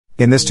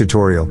In this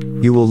tutorial,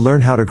 you will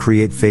learn how to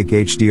create fake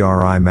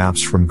HDRi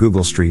maps from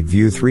Google Street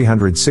View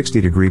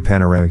 360-degree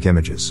panoramic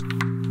images.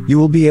 You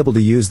will be able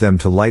to use them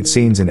to light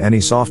scenes in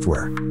any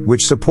software,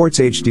 which supports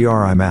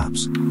HDRi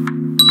maps.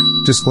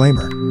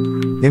 Disclaimer: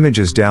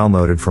 images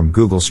downloaded from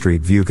Google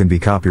Street View can be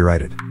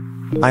copyrighted.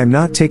 I am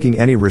not taking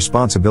any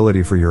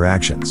responsibility for your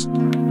actions.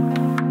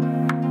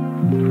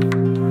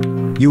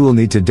 You will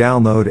need to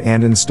download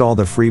and install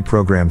the free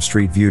program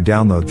Street View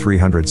Download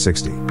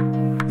 360.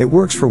 It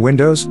works for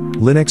Windows,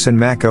 Linux and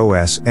Mac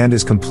OS and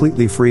is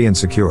completely free and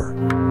secure.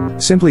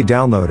 Simply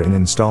download and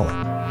install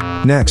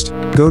it. Next,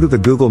 go to the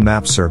Google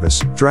Maps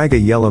service, drag a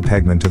yellow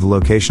pegment to the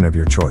location of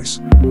your choice.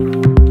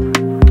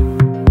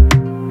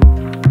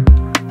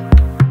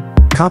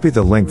 Copy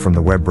the link from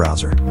the web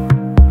browser.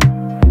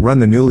 Run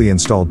the newly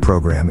installed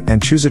program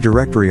and choose a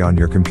directory on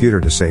your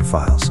computer to save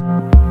files.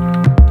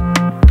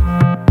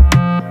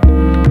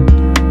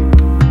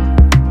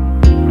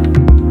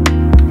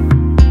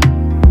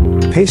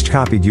 Paste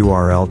copied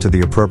URL to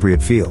the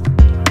appropriate field.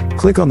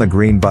 Click on the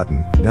green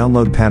button,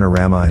 download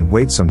Panorama and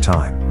wait some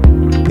time.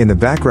 In the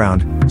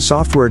background,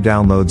 software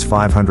downloads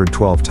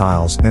 512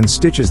 tiles and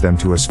stitches them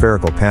to a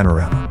spherical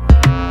panorama.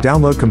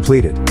 Download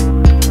completed.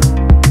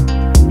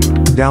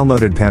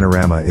 Downloaded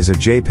panorama is a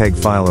JPEG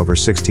file over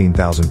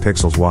 16,000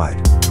 pixels wide.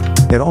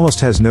 It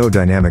almost has no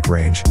dynamic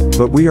range,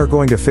 but we are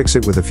going to fix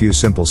it with a few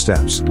simple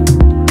steps.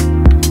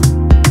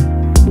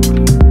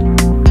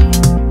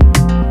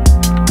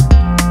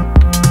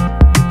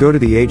 Go to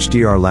the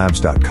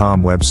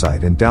HDRLabs.com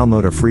website and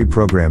download a free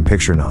program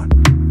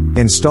PictureNot.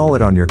 Install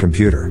it on your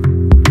computer.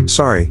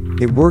 Sorry,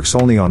 it works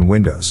only on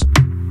Windows.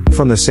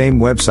 From the same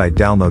website,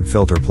 download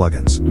filter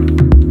plugins.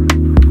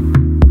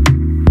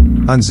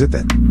 Unzip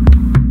it.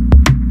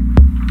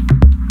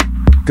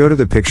 Go to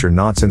the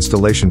PictureNot's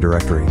installation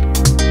directory.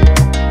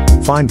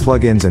 Find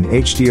plugins and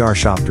HDR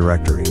shop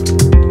directory.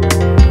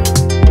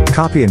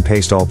 Copy and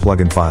paste all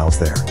plugin files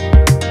there.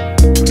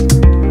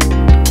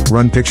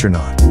 Run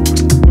PictureNot.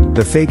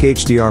 The fake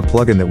HDR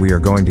plugin that we are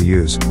going to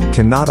use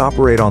cannot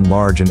operate on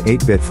large and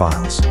 8-bit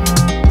files.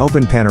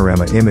 Open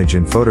Panorama image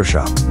in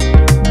Photoshop.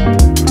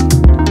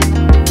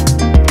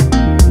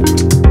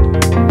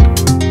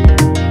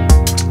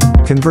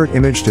 Convert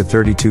image to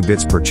 32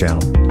 bits per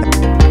channel.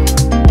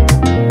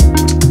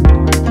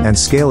 And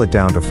scale it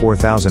down to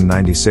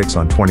 4096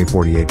 on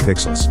 2048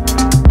 pixels.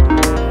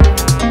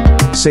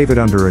 Save it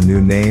under a new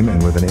name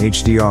and with an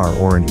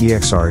HDR or an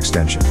EXR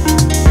extension.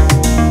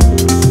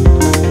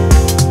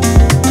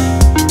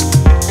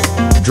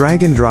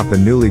 Drag and drop the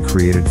newly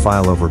created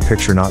file over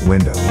PictureNot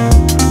window.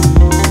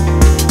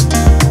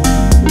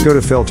 Go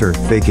to Filter,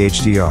 Fake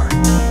HDR.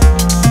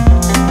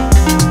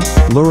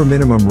 Lower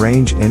minimum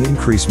range and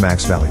increase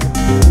max value.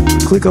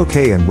 Click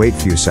OK and wait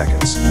few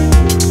seconds.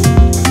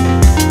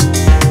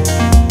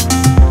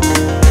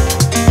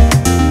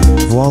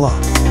 Voila!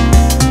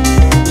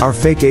 Our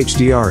fake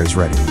HDR is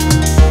ready.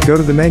 Go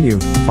to the menu,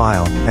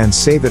 File, and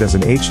save it as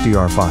an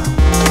HDR file.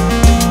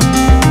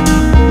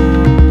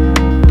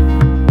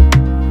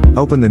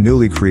 Open the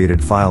newly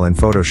created file in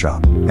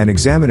Photoshop, and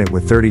examine it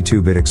with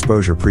 32-bit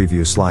exposure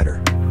preview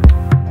slider.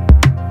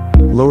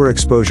 Lower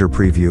exposure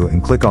preview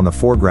and click on the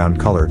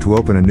foreground color to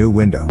open a new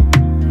window.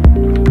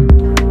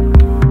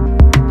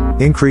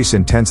 Increase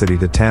intensity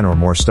to 10 or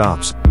more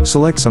stops,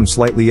 select some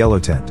slightly yellow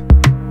tint.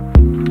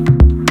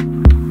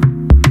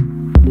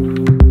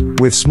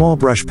 With small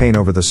brush paint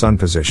over the sun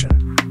position.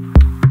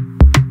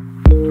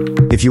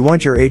 If you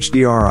want your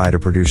HDRi to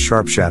produce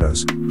sharp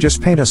shadows,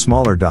 just paint a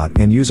smaller dot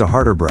and use a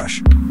harder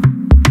brush.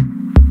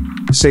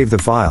 Save the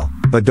file,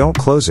 but don't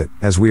close it,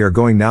 as we are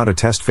going now to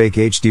test fake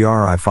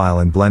HDRi file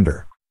in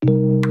Blender.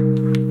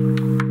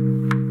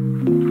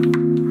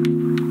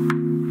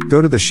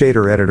 Go to the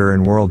Shader Editor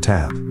in World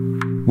tab.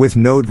 With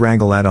Node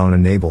Wrangle add-on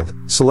enabled,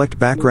 select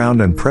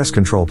Background and press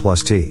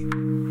Ctrl+T.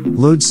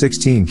 Load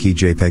 16 key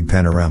JPEG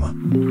panorama.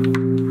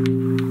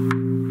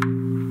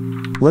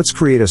 Let's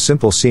create a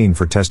simple scene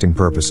for testing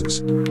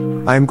purposes.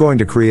 I am going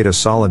to create a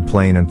solid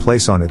plane and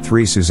place on it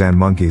 3 Suzanne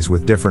monkeys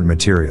with different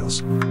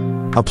materials.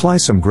 Apply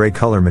some gray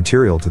color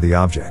material to the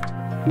object.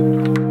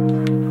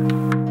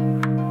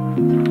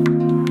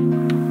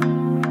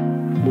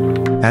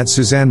 Add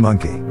Suzanne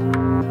monkey.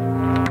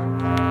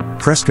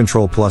 Press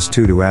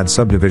Ctrl+2 to add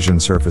subdivision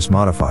surface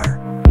modifier.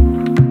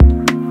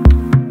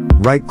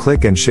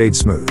 Right-click and shade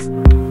smooth.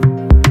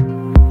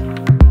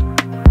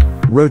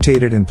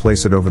 Rotate it and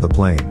place it over the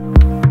plane.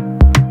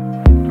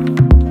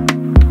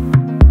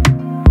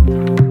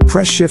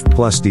 Press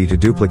Shift+D to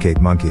duplicate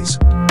monkeys.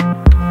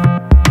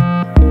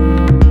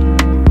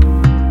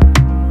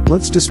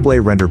 Let's display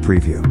render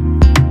preview.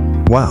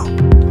 Wow!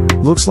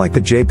 Looks like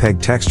the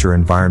JPEG texture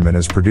environment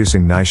is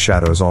producing nice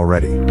shadows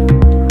already.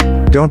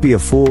 Don't be a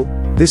fool,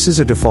 this is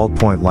a default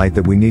point light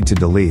that we need to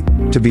delete,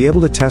 to be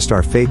able to test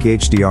our fake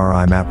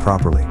HDRi map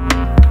properly.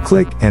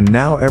 Click, and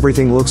now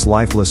everything looks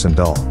lifeless and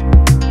dull.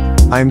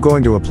 I am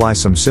going to apply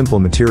some simple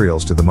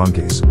materials to the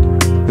monkeys.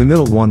 The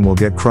middle one will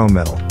get chrome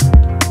metal.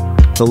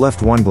 The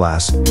left one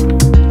glass.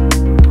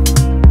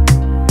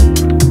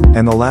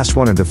 And the last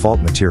one a default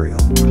material.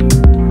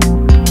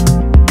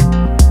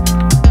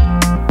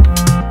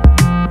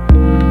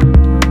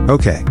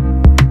 Okay.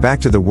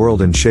 Back to the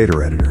world in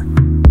shader editor.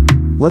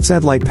 Let's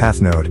add light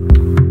path node.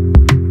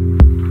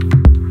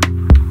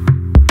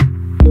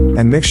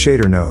 And mix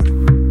shader node.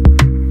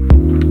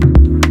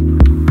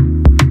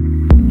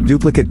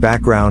 Duplicate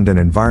background and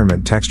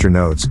environment texture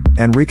nodes,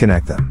 and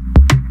reconnect them.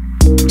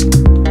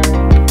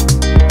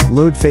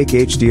 Load Fake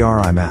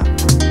HDRi Map.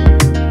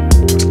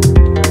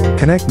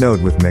 Connect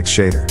node with mix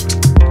shader.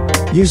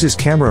 Uses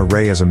camera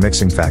array as a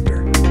mixing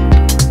factor.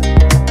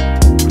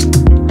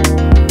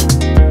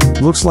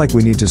 Looks like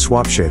we need to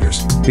swap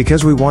shaders,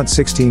 because we want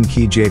 16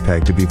 key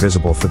JPEG to be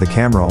visible for the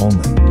camera only.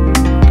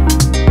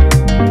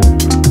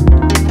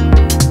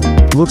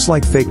 Looks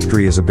like Fake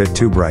HDRi is a bit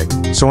too bright,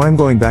 so I'm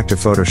going back to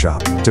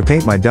Photoshop, to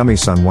paint my dummy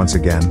sun once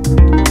again.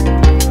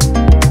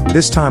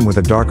 This time with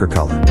a darker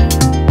color.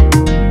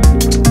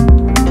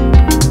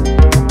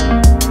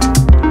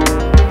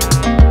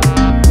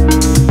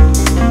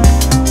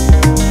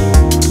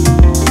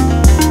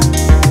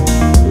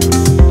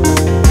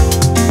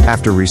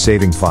 After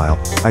resaving file,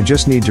 I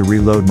just need to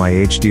reload my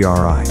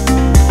HDRi.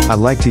 I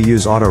like to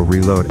use auto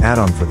reload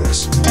add-on for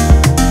this.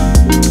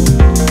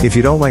 If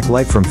you don't like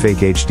light from Fake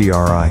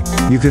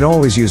HDRi, you can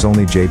always use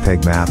only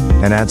JPEG map,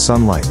 and add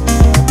sunlight.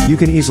 You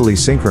can easily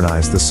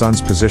synchronize the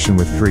sun's position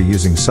with HDRi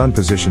using Sun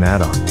Position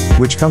add-on,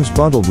 which comes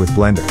bundled with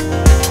Blender.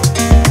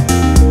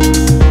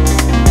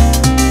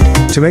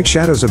 To make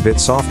shadows a bit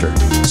softer,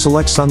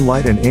 select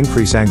sunlight and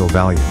increase angle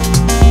value.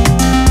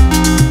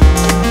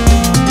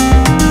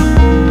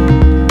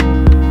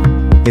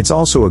 It's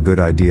also a good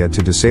idea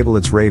to disable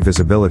its ray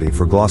visibility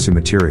for glossy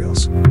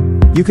materials.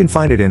 You can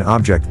find it in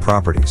Object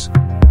Properties.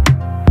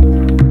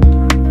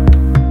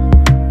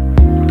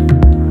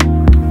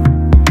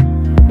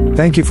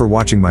 Thank you for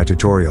watching my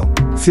tutorial.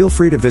 Feel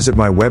free to visit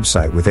my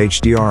website with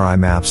HDRi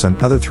maps and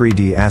other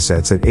 3D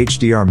assets at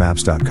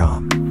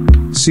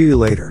hdrmaps.com. See you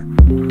later.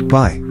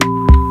 Bye.